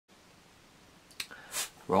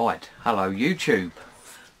Right, hello YouTube.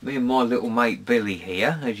 Me and my little mate Billy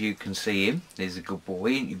here, as you can see him. He's a good boy,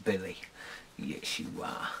 ain't you, Billy? Yes, you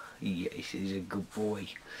are. Yes, he's a good boy.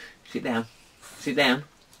 Sit down. Sit down.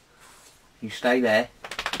 You stay there.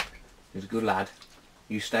 He's a good lad.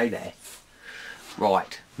 You stay there.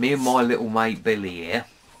 Right, me and my little mate Billy here.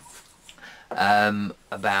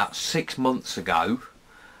 About 6 months ago,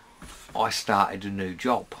 I started a new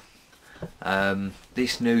job.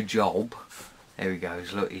 This new job, there he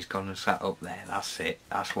goes, look, he's gone and sat up there, that's it,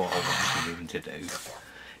 that's what I wanted him to do.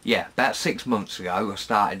 Yeah, about 6 months ago I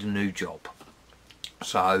started a new job.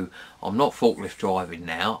 So I'm not forklift driving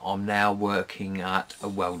now, I'm now working at a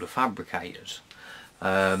welder fabricator's.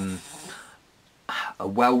 A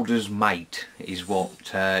welder's mate is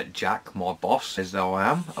what Jack, my boss, says that I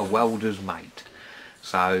am, a welder's mate.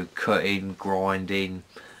 So cutting, grinding,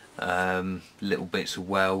 little bits of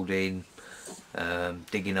welding,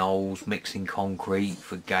 digging holes, mixing concrete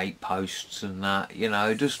for gate posts and that, you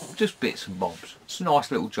know, just bits and bobs. It's a nice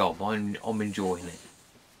little job. I'm enjoying it.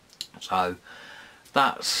 So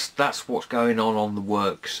that's what's going on the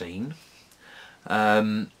work scene.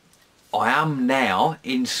 I am now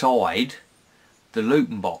inside the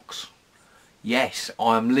Luton box. Yes,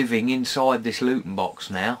 I am living inside this Luton box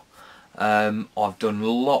now. I've done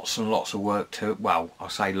lots and lots of work to, well, I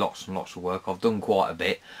say lots and lots of work, I've done quite a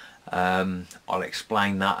bit. I'll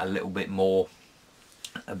explain that a little bit more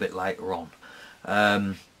a bit later on.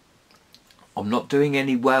 I'm not doing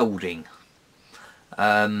any welding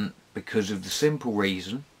because of the simple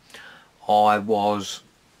reason I was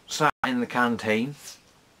sat in the canteen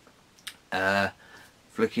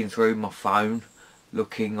flicking through my phone,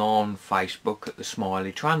 looking on Facebook at the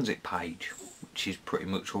Smiley Transit page, which is pretty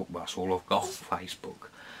much all, that's all I've got on Facebook.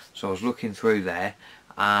 So I was looking through there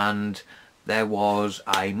and there was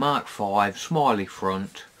a Mark V Smiley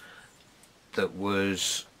front that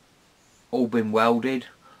was all been welded,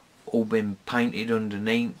 all been painted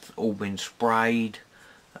underneath, all been sprayed,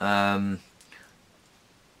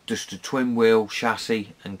 just a twin wheel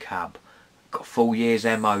chassis and cab. Got full year's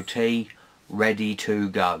MOT, ready to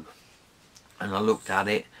go. And I looked at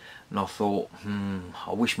it and I thought,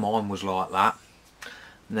 I wish mine was like that.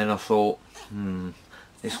 And then I thought,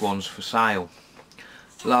 this one's for sale.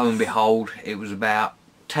 Lo and behold, it was about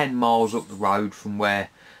 10 miles up the road from where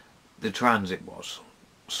the transit was.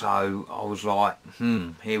 So I was like,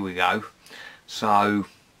 here we go. So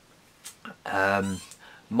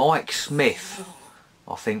Mike Smith,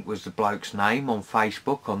 I think was the bloke's name on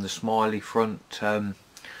Facebook, on the Smiley Front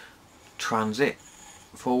transit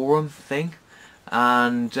forum thing.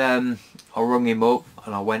 And I rung him up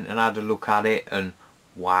and I went and had a look at it, and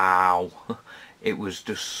wow, it was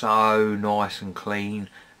just so nice and clean.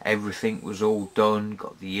 Everything was all done,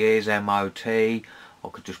 got the year's MOT. I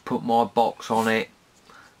could just put my box on it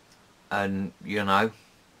and, you know.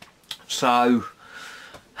 So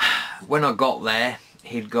when I got there,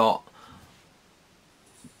 he'd got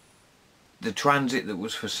the transit that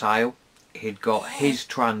was for sale, he'd got his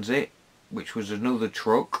transit, which was another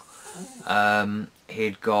truck,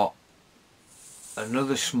 he'd got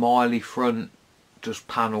another Smiley Front just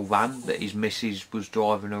panel van that his missus was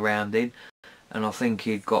driving around in, and I think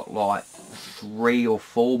he'd got like 3 or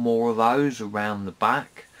 4 more of those around the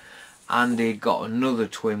back, and he'd got another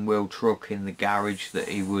twin wheel truck in the garage that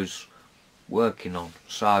he was working on.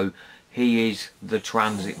 So he is the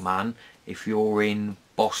transit man if you're in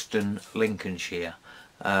Boston, Lincolnshire.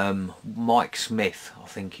 Mike Smith, I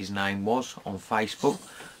think his name was, on Facebook.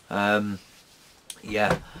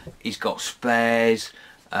 Yeah, he's got spares.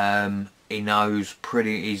 He knows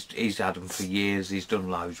pretty, he's had them for years, he's done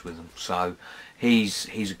loads with them, so he's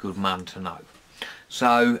a good man to know.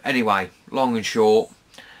 So anyway, long and short,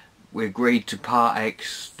 we agreed to part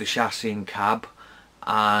X the chassis and cab,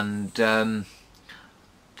 and that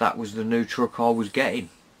was the new truck I was getting.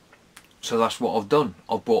 So that's what I've done.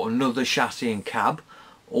 I've bought another chassis and cab,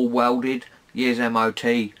 all welded, year's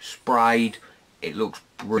MOT, sprayed. It looks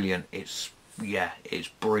brilliant. It's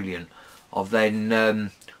brilliant. I've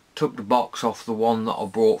then took the box off the one that I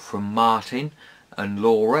brought from Martin and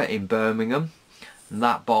Laura in Birmingham, and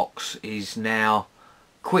that box is now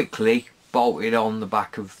quickly bolted on the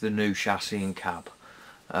back of the new chassis and cab.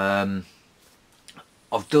 I've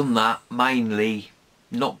done that mainly,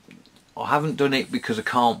 I haven't done it because I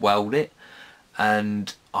can't weld it,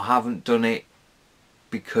 and I haven't done it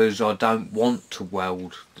because I don't want to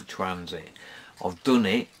weld the transit. I've done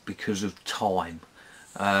it because of time.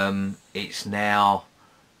 It's now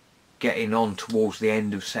getting on towards the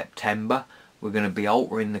end of September. We're going to be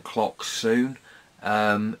altering the clocks soon.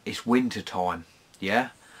 It's winter time, yeah.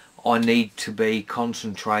 I need to be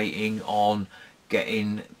concentrating on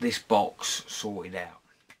getting this box sorted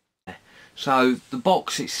out. So the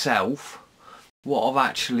box itself, what I've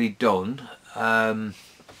actually done,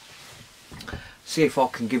 see if I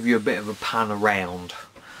can give you a bit of a pan around.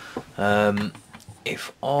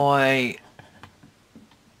 If I,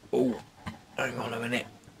 oh, hang on a minute,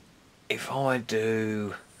 if I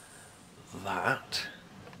do that,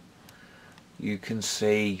 you can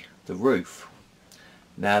see the roof.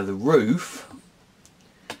 Now the roof,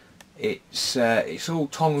 it's all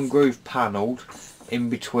tongue and groove panelled in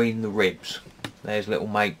between the ribs. There's little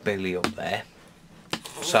mate Billy up there.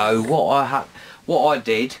 So what I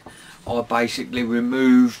did, I basically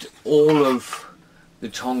removed all of the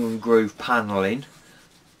tongue and groove panelling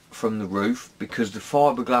from the roof because the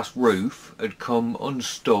fiberglass roof had come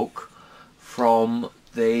unstuck from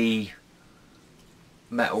the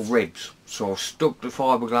metal ribs. So I stuck the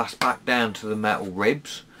fiberglass back down to the metal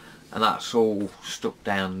ribs, and that's all stuck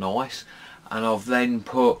down nice. And I've then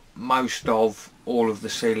put most of all of the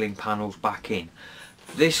ceiling panels back in.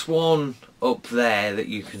 This one up there that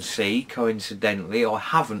you can see, coincidentally, I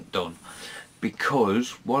haven't done,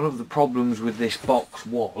 because one of the problems with this box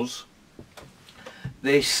was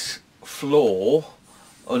this floor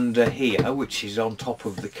under here, which is on top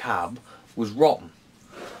of the cab, was rotten.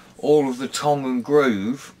 All of the tongue and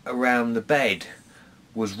groove around the bed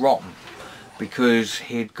was rotten because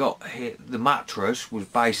the mattress was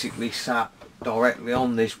basically sat directly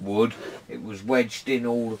on this wood. It was wedged in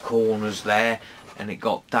all the corners there, and it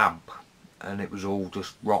got damp and it was all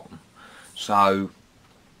just rotten. So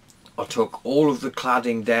I took all of the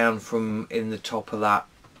cladding down from in the top of that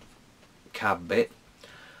cab bit.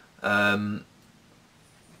 There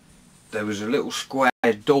was a little square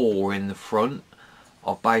door in the front.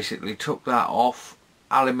 I basically took that off,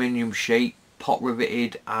 aluminium sheet, pot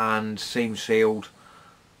riveted and seam sealed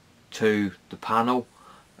to the panel.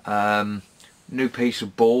 New piece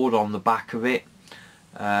of board on the back of it,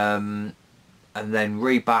 and then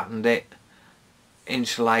rebattened it,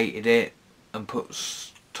 insulated it and put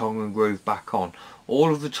tongue and groove back on.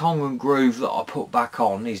 All of the tongue and groove that I put back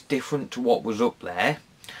on is different to what was up there,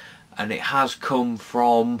 and it has come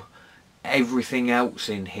from everything else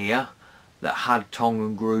in here that had tongue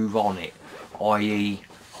and groove on it, i.e.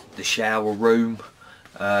 the shower room.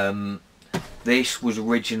 This was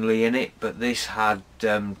originally in it, but this had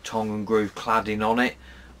tongue and groove cladding on it,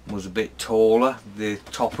 was a bit taller. The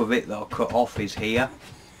top of it that I cut off is here.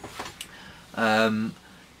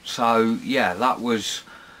 So yeah, that was,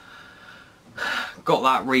 got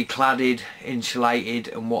that recladded, insulated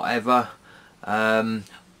and whatever. Run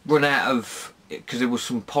out of, because there was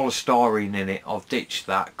some polystyrene in it, I've ditched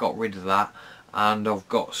that, got rid of that, and I've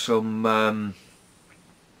got some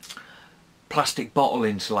plastic bottle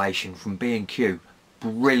insulation from B&Q.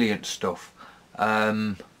 Brilliant stuff.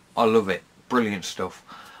 I love it, brilliant stuff.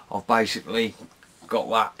 I've basically got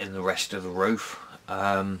that in the rest of the roof,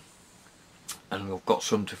 and I've got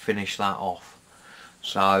some to finish that off,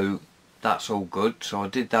 so that's all good. So I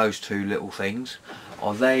did those two little things.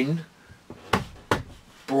 I then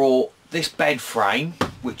brought this bed frame,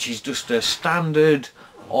 which is just a standard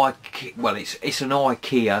IKEA, well it's an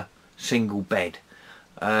IKEA single bed.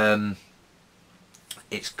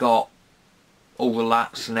 It's got all the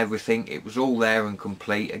lats and everything. It was all there and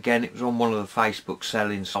complete. Again, it was on one of the Facebook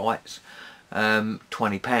selling sites.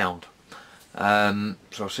 £20.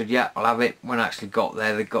 So I said yeah, I'll have it. When I actually got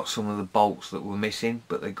there, they got some of the bolts that were missing,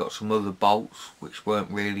 but they got some other bolts which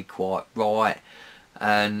weren't really quite right.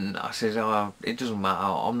 And I said, oh, it doesn't matter,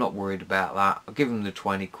 I'm not worried about that. I give them the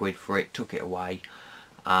 20 quid for it, took it away,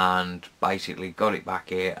 and basically got it back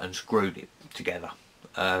here and screwed it together.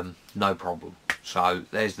 No problem. So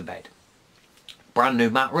there's the bed. Brand new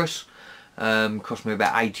mattress. Cost me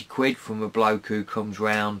about 80 quid from a bloke who comes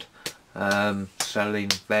round selling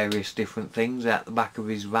various different things out the back of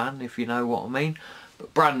his van, if you know what I mean.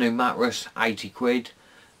 But brand new mattress, 80 quid.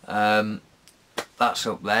 That's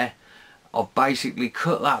up there. I've basically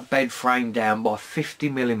cut that bed frame down by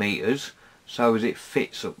 50mm so as it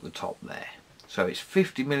fits up the top there. So it's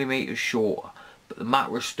 50mm shorter, but the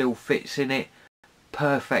mattress still fits in it.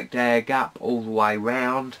 Perfect air gap all the way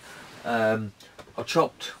round. I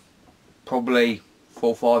chopped probably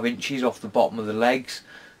 4 or 5 inches off the bottom of the legs,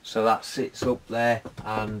 so that sits up there,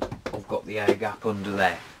 and I've got the air gap under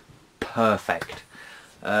there. Perfect.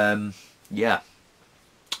 Yeah.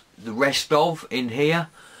 The rest of in here,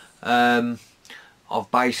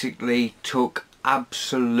 I've basically took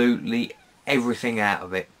absolutely everything out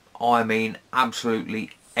of it. I mean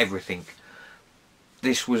absolutely everything.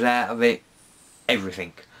 This was out of it,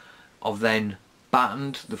 everything. I've then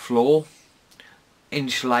battened the floor,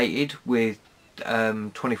 insulated with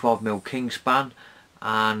 25mm Kingspan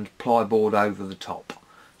and plyboard over the top.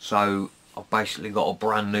 So I've basically got a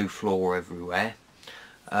brand new floor everywhere.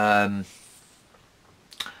 The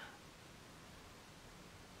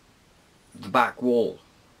back wall,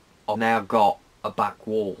 I've now got a back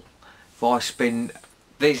wall. If I spin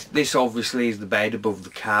this obviously is the bed above the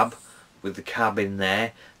cab with the cab in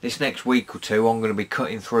there. This next week or two I'm going to be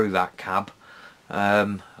cutting through that cab.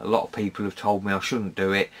 A lot of people have told me I shouldn't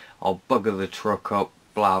do it, I'll bugger the truck up,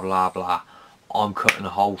 blah blah blah. I'm cutting a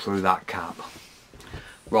hole through that cab.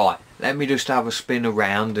 Right, let me just have a spin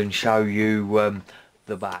around and show you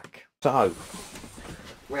the back. So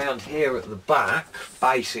round here at the back,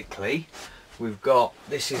 basically we've got,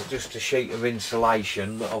 this is just a sheet of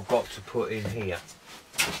insulation that I've got to put in here.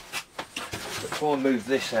 If I move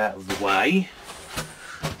this out of the way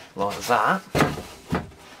like that,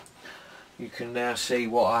 you can now see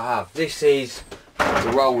what I have. This is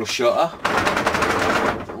the roller shutter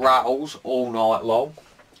that rattles all night long.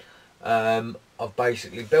 I've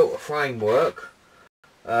basically built a framework,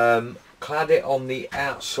 clad it on the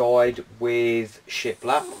outside with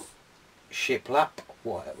shiplap,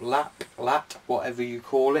 whatever you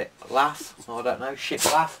call it, lath, I don't know,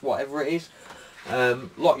 shiplap, whatever it is,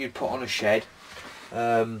 like you'd put on a shed,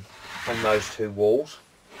 on those two walls.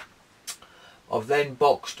 I've then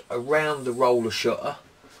boxed around the roller shutter,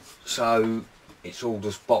 so it's all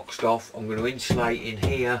just boxed off. I'm going to insulate in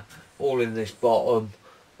here, all in this bottom,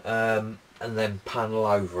 and then panel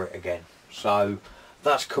over it again. So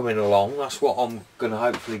that's coming along. That's what I'm going to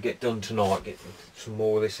hopefully get done tonight, get some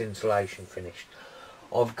more of this insulation finished.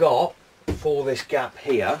 I've got, for this gap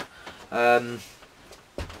here, I've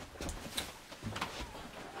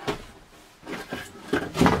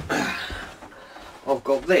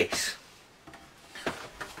got this,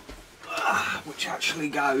 which actually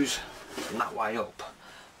goes that way up.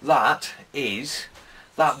 That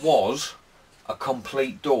was a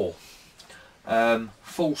complete door,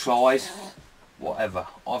 full size, whatever.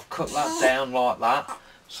 I've cut that down like that,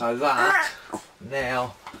 so that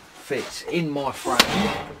now fits in my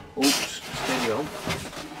frame. Oops, steady on.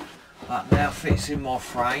 That now fits in my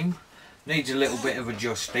frame. Needs a little bit of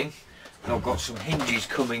adjusting. I've got some hinges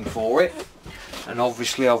coming for it, and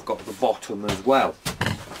obviously I've got the bottom as well.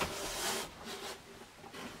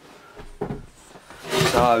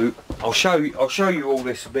 So I'll show you all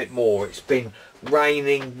this a bit more. It's been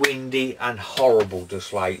raining, windy and horrible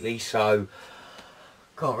just lately, so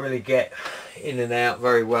can't really get in and out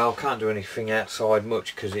very well. Can't do anything outside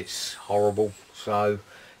much because it's horrible. So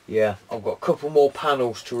yeah, I've got a couple more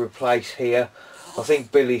panels to replace here. I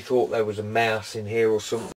think Billy thought there was a mouse in here or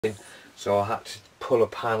something, so I had to pull a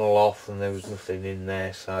panel off and there was nothing in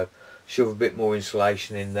there, so shove a bit more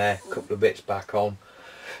insulation in there, a couple of bits back on.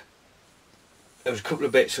 There was a couple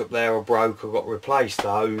of bits up there I broke, I've got to replace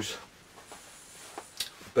those.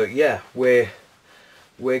 But yeah, we're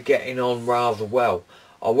getting on rather well.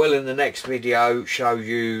 I will in the next video show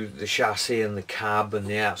you the chassis and the cab and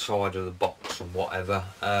the outside of the box and whatever.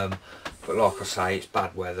 But like I say, it's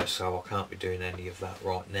bad weather, so I can't be doing any of that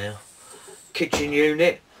right now. Kitchen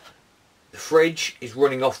unit, the fridge is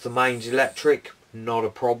running off the mains electric, not a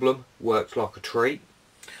problem, works like a treat.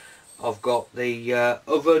 I've got the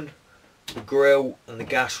oven, the grill and the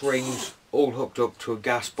gas rings all hooked up to a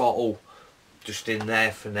gas bottle just in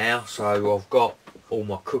there for now, so I've got all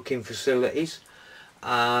my cooking facilities.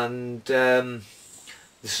 And the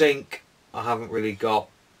sink I haven't really got,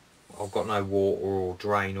 I've got no water or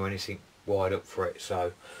drain or anything wired up for it,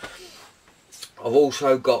 so I've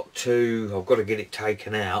also got to get it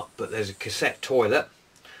taken out, but there's a cassette toilet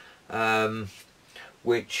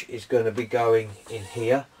which is going to be going in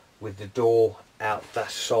here with the door out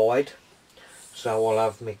that side, so I'll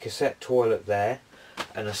have my cassette toilet there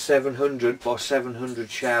and a 700 by 700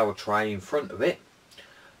 shower tray in front of it,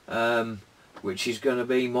 which is going to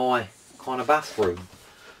be my kind of bathroom.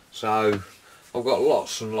 So I've got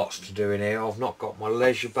lots and lots to do in here. I've not got my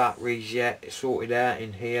leisure batteries yet sorted out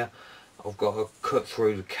in here. I've got to cut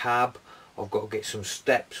through the cab. I've got to get some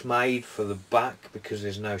steps made for the back because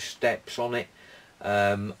there's no steps on it.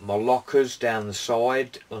 My lockers down the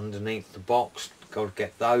side underneath the box, got to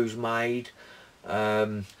get those made.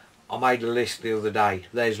 I made a list the other day.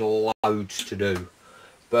 There's loads to do,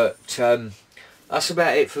 but that's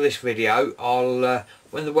about it for this video. I'll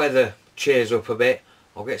when the weather cheers up a bit,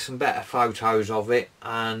 I'll get some better photos of it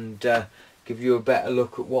and give you a better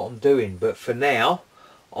look at what I'm doing. But for now,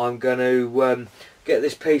 I'm going to get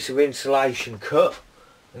this piece of insulation cut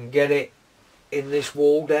and get it in this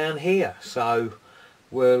wall down here. So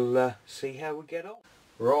we'll see how we get on.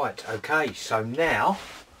 Right, okay, so now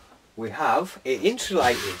we have it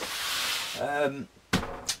insulated.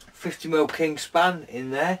 50mm king span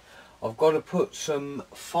in there. I've got to put some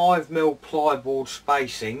 5mm plyboard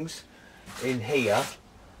spacings in here,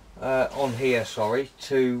 on here, sorry,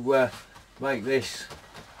 to make this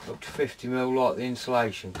up to 50mm like the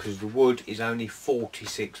insulation, because the wood is only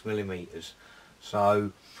 46mm.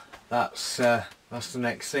 So that's the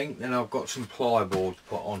next thing. Then I've got some plyboard to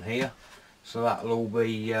put on here, so that'll all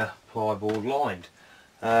be plyboard lined.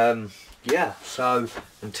 Yeah, so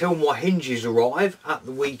until my hinges arrive at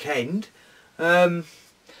the weekend, then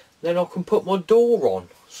I can put my door on.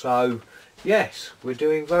 So yes, we're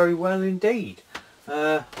doing very well indeed.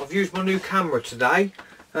 I've used my new camera today.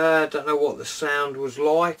 Don't know what the sound was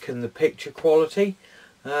like and the picture quality.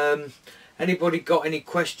 Anybody got any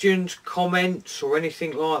questions, comments or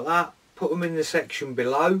anything like that, put them in the section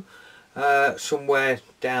below, somewhere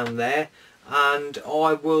down there, and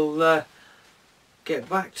I will get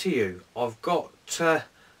back to you. I've got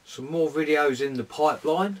some more videos in the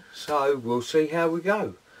pipeline, so we'll see how we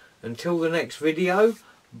go. Until the next video,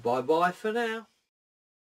 bye bye for now.